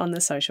joining me on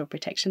the Social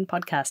Protection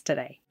Podcast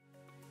today.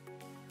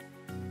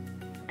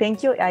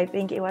 Thank you. I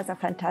think it was a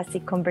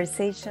fantastic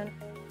conversation.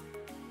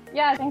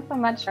 Yeah, thanks so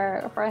much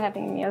for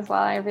having me as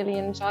well. I really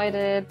enjoyed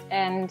it,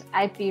 and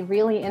I'd be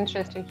really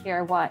interested to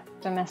hear what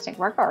domestic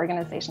worker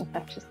organizations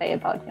have to say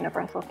about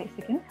universal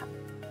basic income.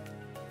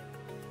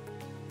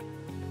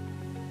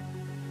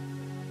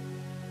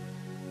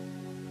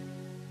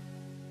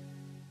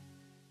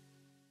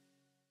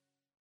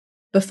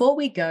 Before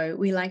we go,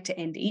 we like to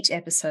end each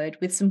episode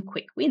with some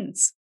quick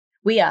wins.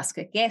 We ask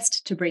a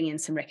guest to bring in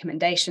some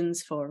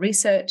recommendations for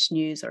research,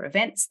 news, or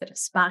events that have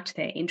sparked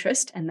their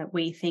interest and that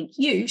we think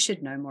you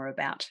should know more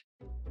about.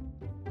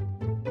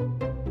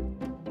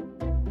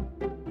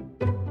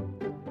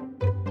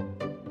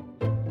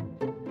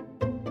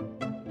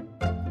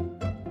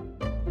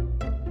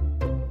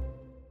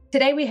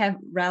 Today we have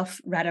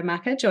Ralph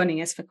Rademacher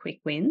joining us for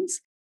Quick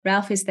Wins.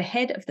 Ralph is the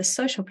head of the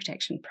Social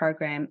Protection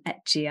Program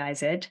at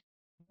GIZ.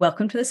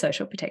 Welcome to the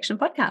Social Protection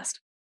Podcast.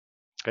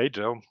 Hey,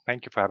 Joe.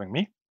 Thank you for having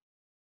me.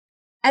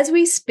 As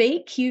we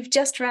speak, you've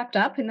just wrapped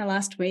up in the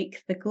last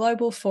week the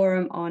Global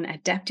Forum on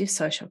Adaptive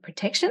Social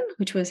Protection,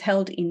 which was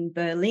held in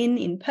Berlin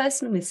in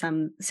person with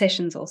some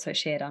sessions also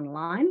shared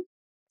online.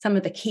 Some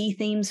of the key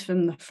themes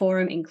from the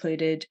forum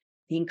included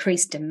the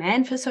increased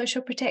demand for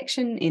social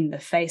protection in the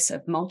face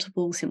of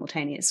multiple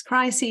simultaneous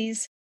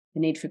crises, the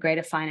need for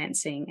greater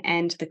financing,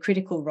 and the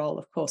critical role,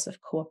 of course, of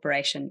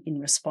cooperation in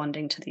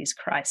responding to these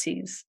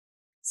crises.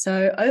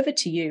 So over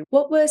to you.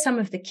 What were some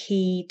of the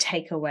key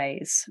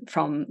takeaways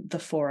from the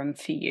forum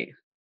for you?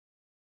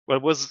 Well,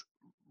 it was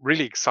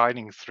really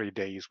exciting 3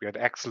 days. We had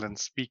excellent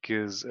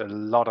speakers, a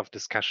lot of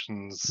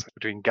discussions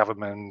between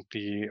government,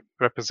 the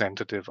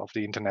representative of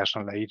the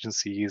international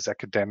agencies,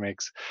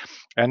 academics.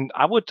 And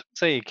I would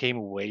say it came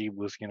away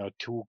with,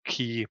 two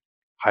key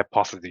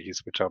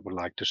hypotheses, which I would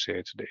like to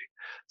share today.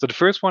 So the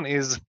first one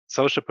is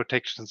social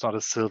protection is not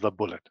a silver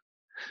bullet.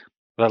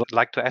 What I'd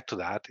like to add to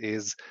that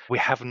is we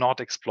have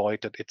not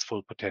exploited its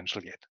full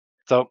potential yet.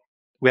 So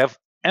we have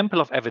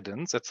ample of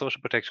evidence that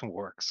social protection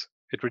works.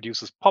 It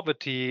reduces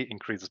poverty,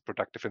 increases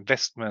productive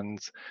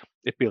investments,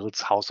 it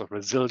builds household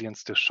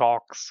resilience to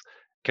shocks,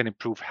 can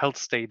improve health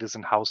status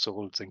in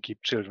households and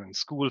keep children in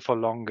school for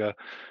longer.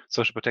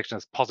 Social protection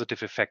has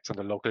positive effects on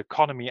the local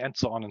economy and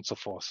so on and so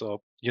forth.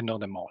 So you know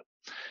them all.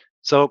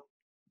 So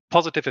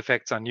positive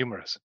effects are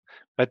numerous.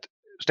 But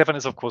Stefan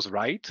is, of course,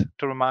 right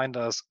to remind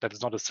us that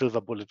it's not a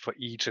silver bullet for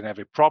each and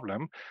every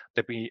problem,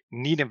 that we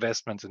need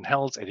investments in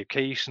health,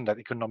 education, that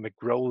economic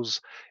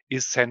growth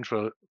is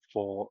central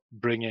for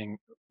bringing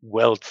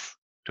wealth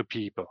to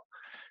people.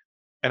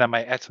 And I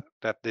might add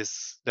that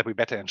we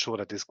better ensure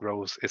that this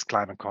growth is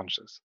climate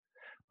conscious.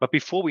 But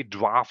before we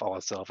dwarf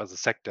ourselves as a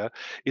sector,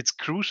 it's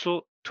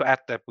crucial to add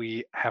that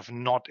we have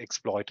not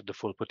exploited the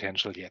full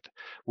potential yet.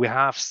 We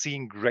have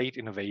seen great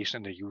innovation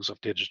in the use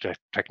of digital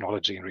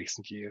technology in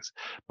recent years,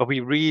 but we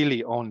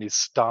really only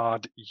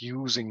start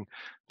using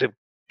the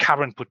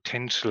current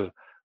potential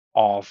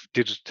of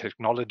digital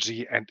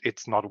technology, and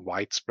it's not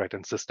widespread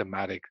and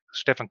systematic.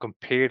 Stefan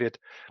compared it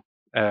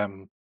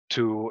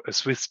to a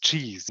Swiss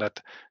cheese,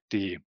 that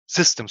the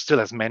system still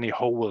has many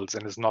holes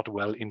and is not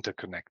well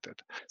interconnected.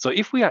 So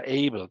if we are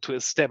able to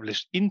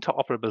establish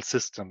interoperable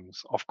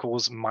systems, of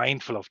course,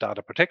 mindful of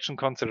data protection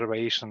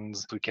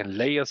considerations, we can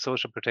layer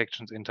social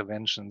protections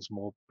interventions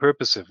more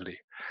purposively.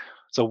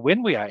 So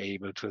when we are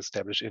able to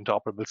establish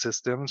interoperable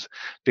systems,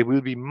 there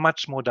will be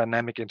much more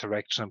dynamic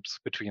interactions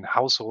between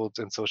households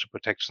and social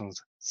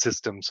protections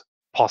systems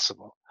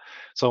possible.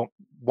 So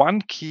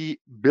one key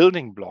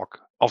building block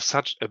of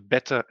such a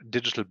better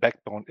digital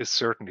backbone is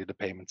certainly the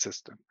payment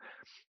system.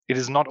 It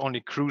is not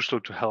only crucial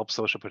to help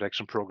social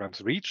protection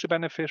programs reach the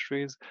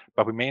beneficiaries,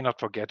 but we may not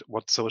forget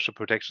what social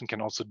protection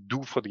can also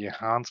do for the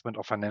enhancement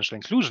of financial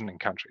inclusion in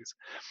countries.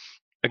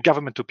 A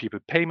government-to-people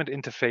payment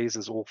interface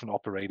is often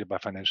operated by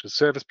financial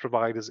service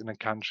providers in a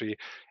country,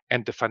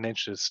 and the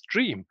financial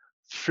stream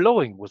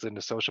flowing within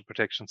the social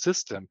protection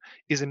system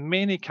is in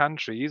many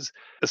countries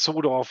a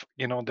sort of,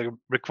 the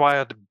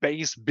required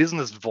base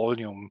business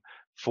volume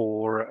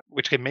for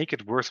which can make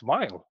it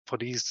worthwhile for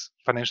these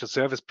financial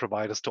service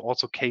providers to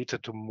also cater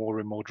to more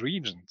remote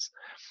regions.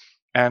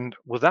 And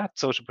with that,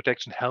 social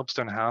protection helps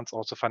to enhance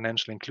also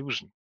financial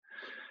inclusion.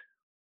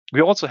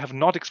 We also have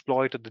not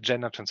exploited the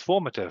gender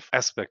transformative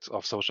aspects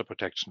of social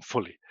protection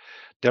fully.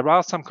 There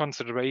are some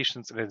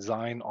considerations in the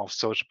design of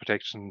social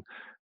protection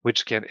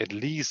which can at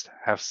least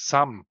have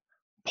some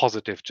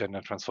positive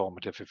gender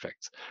transformative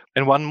effects.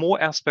 And one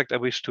more aspect I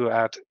wish to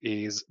add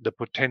is the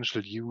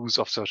potential use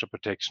of social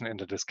protection in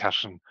the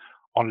discussion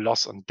on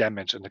loss and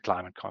damage in the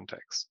climate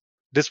context.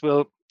 This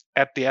will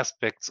add the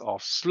aspects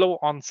of slow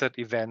onset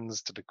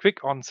events to the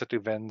quick onset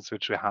events,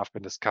 which we have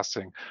been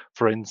discussing,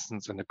 for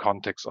instance, in the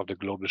context of the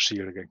global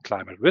shield against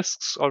climate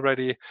risks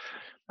already.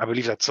 I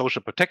believe that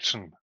social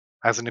protection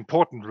has an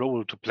important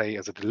role to play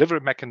as a delivery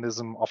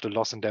mechanism of the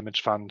loss and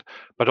damage fund,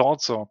 but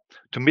also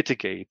to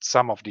mitigate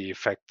some of the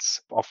effects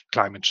of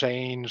climate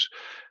change,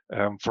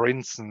 for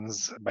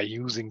instance, by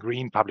using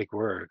green public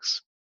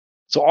works.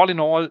 So all in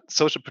all,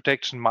 social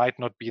protection might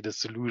not be the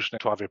solution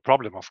to every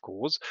problem, of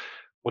course,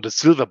 or the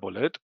silver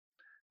bullet,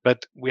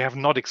 but we have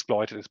not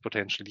exploited its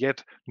potential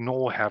yet,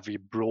 nor have we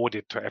brought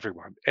it to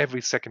everyone.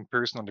 Every second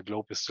person on the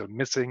globe is still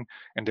missing,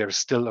 and there is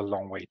still a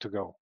long way to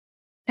go.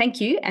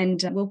 Thank you.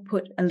 And we'll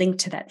put a link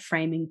to that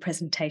framing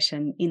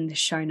presentation in the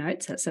show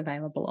notes that's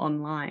available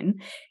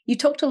online. You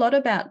talked a lot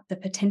about the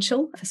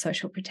potential for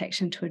social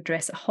protection to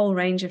address a whole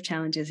range of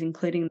challenges,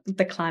 including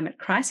the climate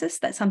crisis.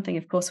 That's something,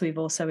 of course, we've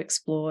also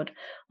explored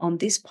on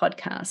this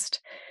podcast.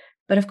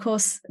 But of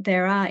course,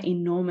 there are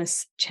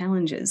enormous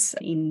challenges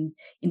in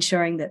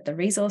ensuring that the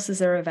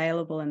resources are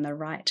available and the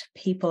right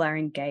people are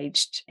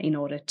engaged in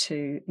order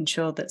to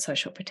ensure that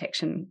social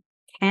protection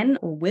can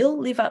or will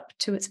live up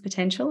to its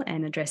potential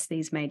and address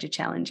these major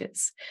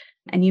challenges.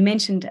 And you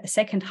mentioned a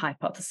second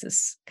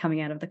hypothesis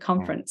coming out of the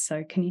conference.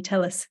 So can you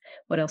tell us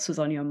what else was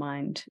on your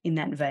mind in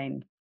that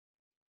vein?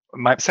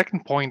 My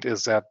second point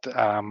is that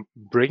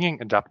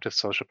bringing adaptive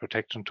social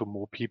protection to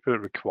more people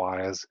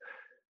requires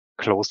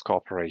close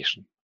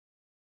cooperation.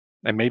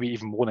 And maybe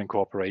even more than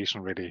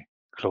cooperation, really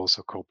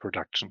closer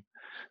co-production.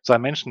 So I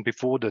mentioned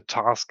before, the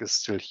task is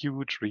still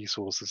huge,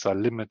 resources are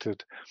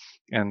limited,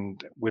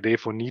 and we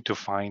therefore need to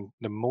find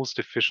the most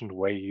efficient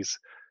ways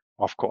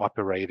of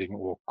cooperating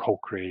or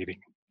co-creating.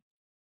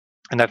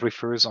 And that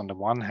refers on the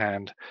one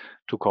hand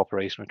to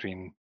cooperation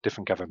between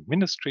different government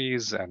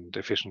ministries and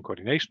efficient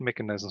coordination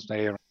mechanisms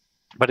there.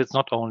 But it's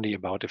not only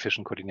about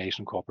efficient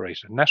coordination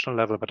cooperation at national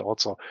level, but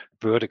also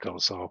vertical,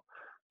 so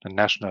the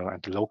national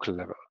and the local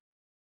level.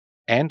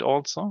 And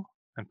also,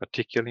 and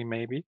particularly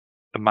maybe,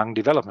 among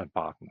development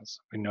partners.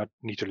 We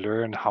need to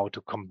learn how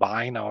to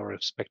combine our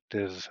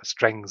respective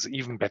strengths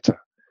even better.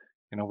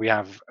 We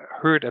have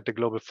heard at the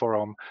Global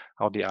Forum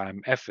how the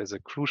IMF is a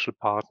crucial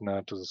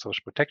partner to the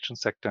social protection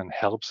sector and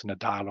helps in a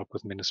dialogue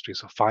with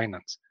ministries of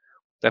finance.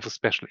 They have a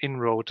special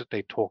inroad,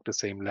 they talk the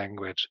same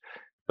language.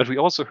 But we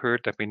also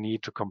heard that we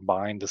need to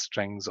combine the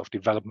strengths of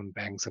development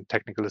banks and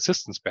technical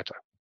assistance better.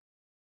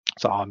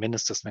 So our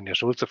minister, Svenja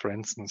Schulze, for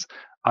instance,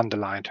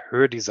 underlined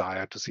her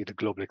desire to see the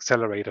global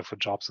accelerator for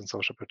jobs and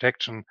social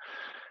protection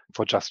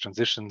for just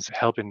transitions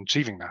help in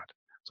achieving that.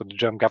 So the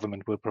German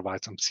government will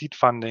provide some seed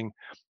funding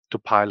to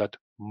pilot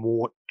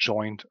more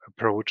joint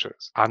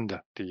approaches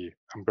under the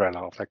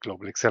umbrella of that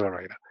global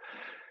accelerator.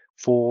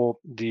 For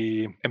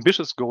the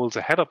ambitious goals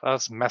ahead of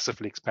us,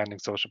 massively expanding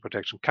social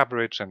protection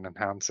coverage and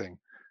enhancing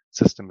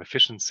system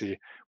efficiency,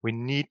 we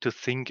need to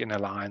think in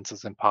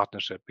alliances and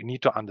partnership. We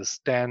need to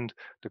understand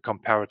the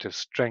comparative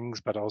strengths,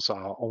 but also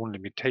our own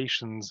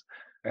limitations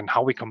and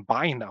how we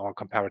combine our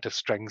comparative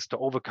strengths to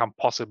overcome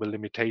possible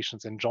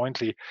limitations and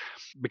jointly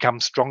become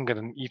stronger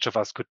than each of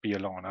us could be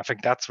alone. I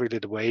think that's really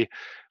the way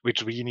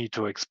which we need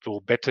to explore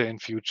better in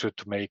future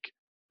to make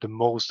the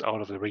most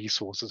out of the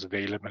resources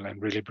available and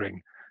really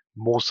bring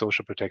more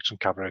social protection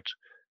coverage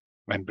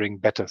and bring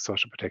better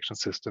social protection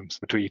systems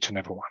to each and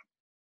every one.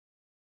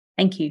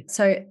 Thank you.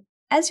 So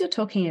as you're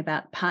talking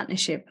about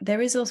partnership,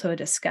 there is also a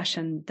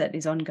discussion that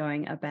is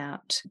ongoing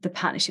about the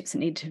partnerships that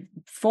need to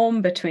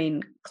form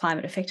between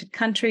climate-affected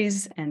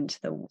countries and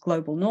the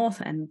global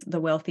north and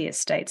the wealthier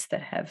states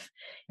that have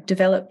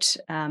developed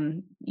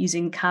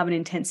using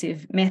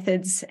carbon-intensive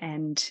methods,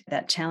 and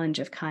that challenge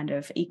of kind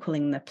of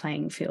equaling the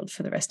playing field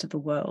for the rest of the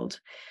world.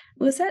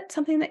 Was that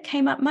something that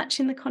came up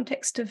much in the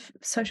context of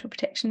social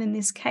protection in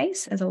this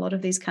case, as a lot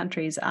of these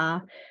countries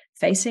are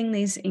facing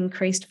these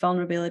increased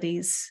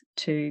vulnerabilities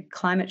to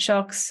climate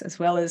shocks, as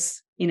well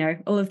as,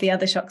 all of the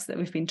other shocks that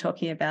we've been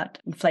talking about,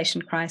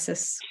 inflation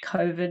crisis,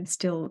 COVID,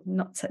 still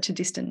not such a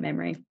distant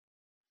memory?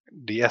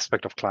 The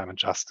aspect of climate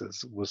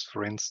justice was,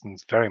 for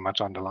instance, very much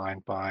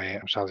underlined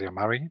by Shazia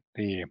Mari,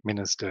 the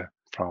minister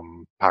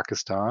from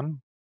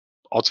Pakistan,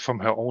 also from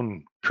her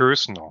own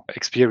personal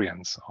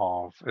experience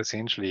of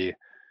essentially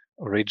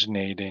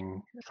originating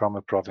from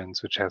a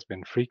province which has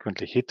been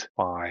frequently hit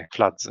by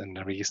floods in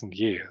the recent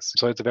years.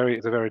 So it's a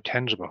very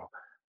tangible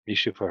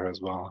issue for her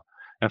as well.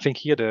 I think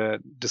here the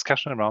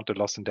discussion around the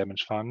loss and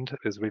damage fund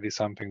is really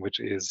something which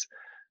is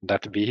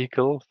that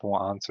vehicle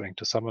for answering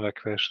to some of the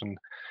question.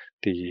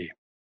 The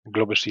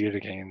global shield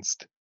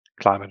against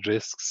climate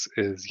risks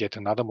is yet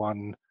another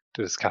one.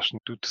 The discussion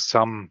to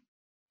some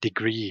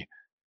degree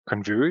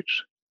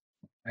converge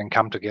and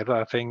come together,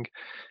 I think.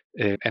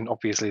 And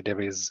obviously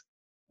there is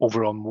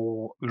overall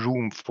more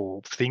room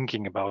for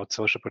thinking about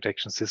social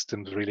protection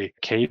systems really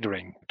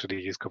catering to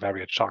these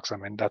covariate shocks. I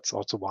mean, that's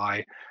also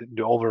why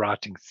the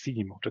overarching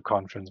theme of the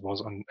conference was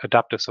on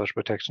adaptive social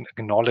protection,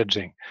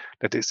 acknowledging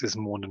that this is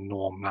more the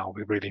norm now.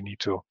 We really need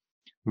to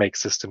make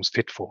systems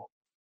fit for.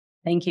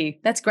 Thank you.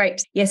 That's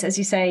great. Yes, as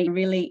you say,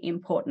 really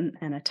important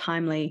and a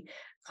timely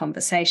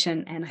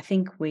conversation. And I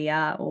think we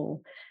are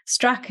all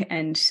struck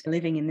and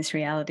living in this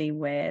reality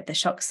where the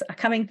shocks are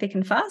coming thick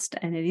and fast,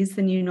 and it is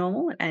the new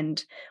normal.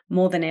 And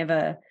more than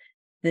ever,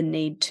 the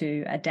need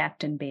to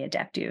adapt and be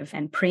adaptive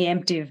and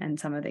preemptive and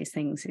some of these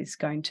things is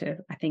going to,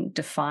 I think,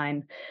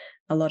 define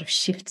a lot of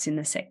shifts in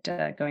the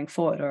sector going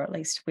forward, or at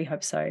least we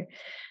hope so.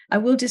 I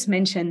will just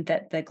mention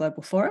that the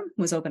Global Forum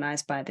was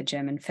organised by the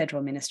German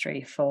Federal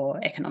Ministry for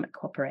Economic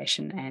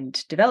Cooperation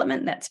and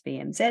Development, that's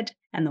BMZ,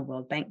 and the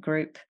World Bank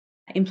Group,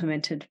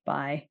 implemented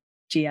by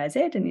GIZ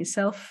and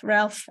yourself,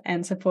 Ralph,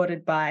 and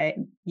supported by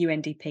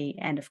UNDP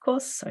and, of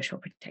course,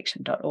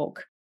 socialprotection.org.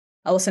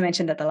 I also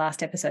mentioned that the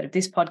last episode of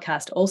this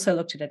podcast also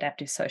looked at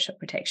adaptive social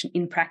protection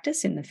in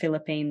practice in the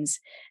Philippines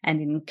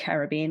and in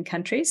Caribbean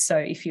countries. So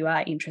if you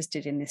are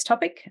interested in this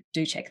topic,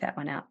 do check that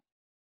one out.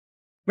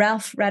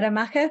 Ralph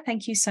Rademacher,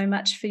 thank you so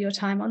much for your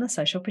time on the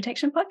Social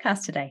Protection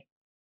Podcast today.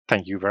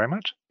 Thank you very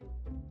much.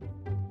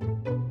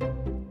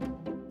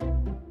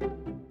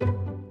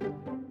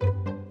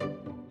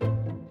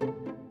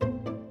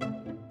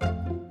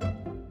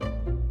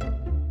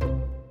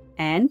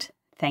 And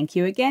thank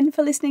you again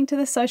for listening to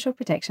the Social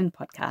Protection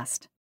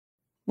Podcast.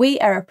 We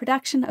are a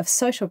production of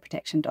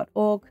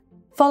socialprotection.org.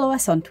 Follow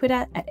us on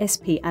Twitter at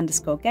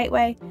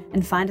SP_gateway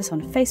and find us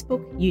on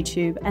Facebook,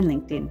 YouTube and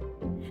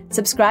LinkedIn.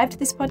 Subscribe to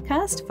this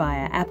podcast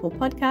via Apple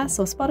Podcasts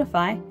or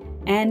Spotify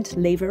and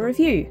leave a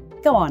review.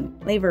 Go on,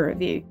 leave a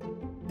review.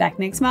 Back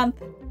next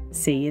month.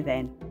 See you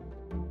then.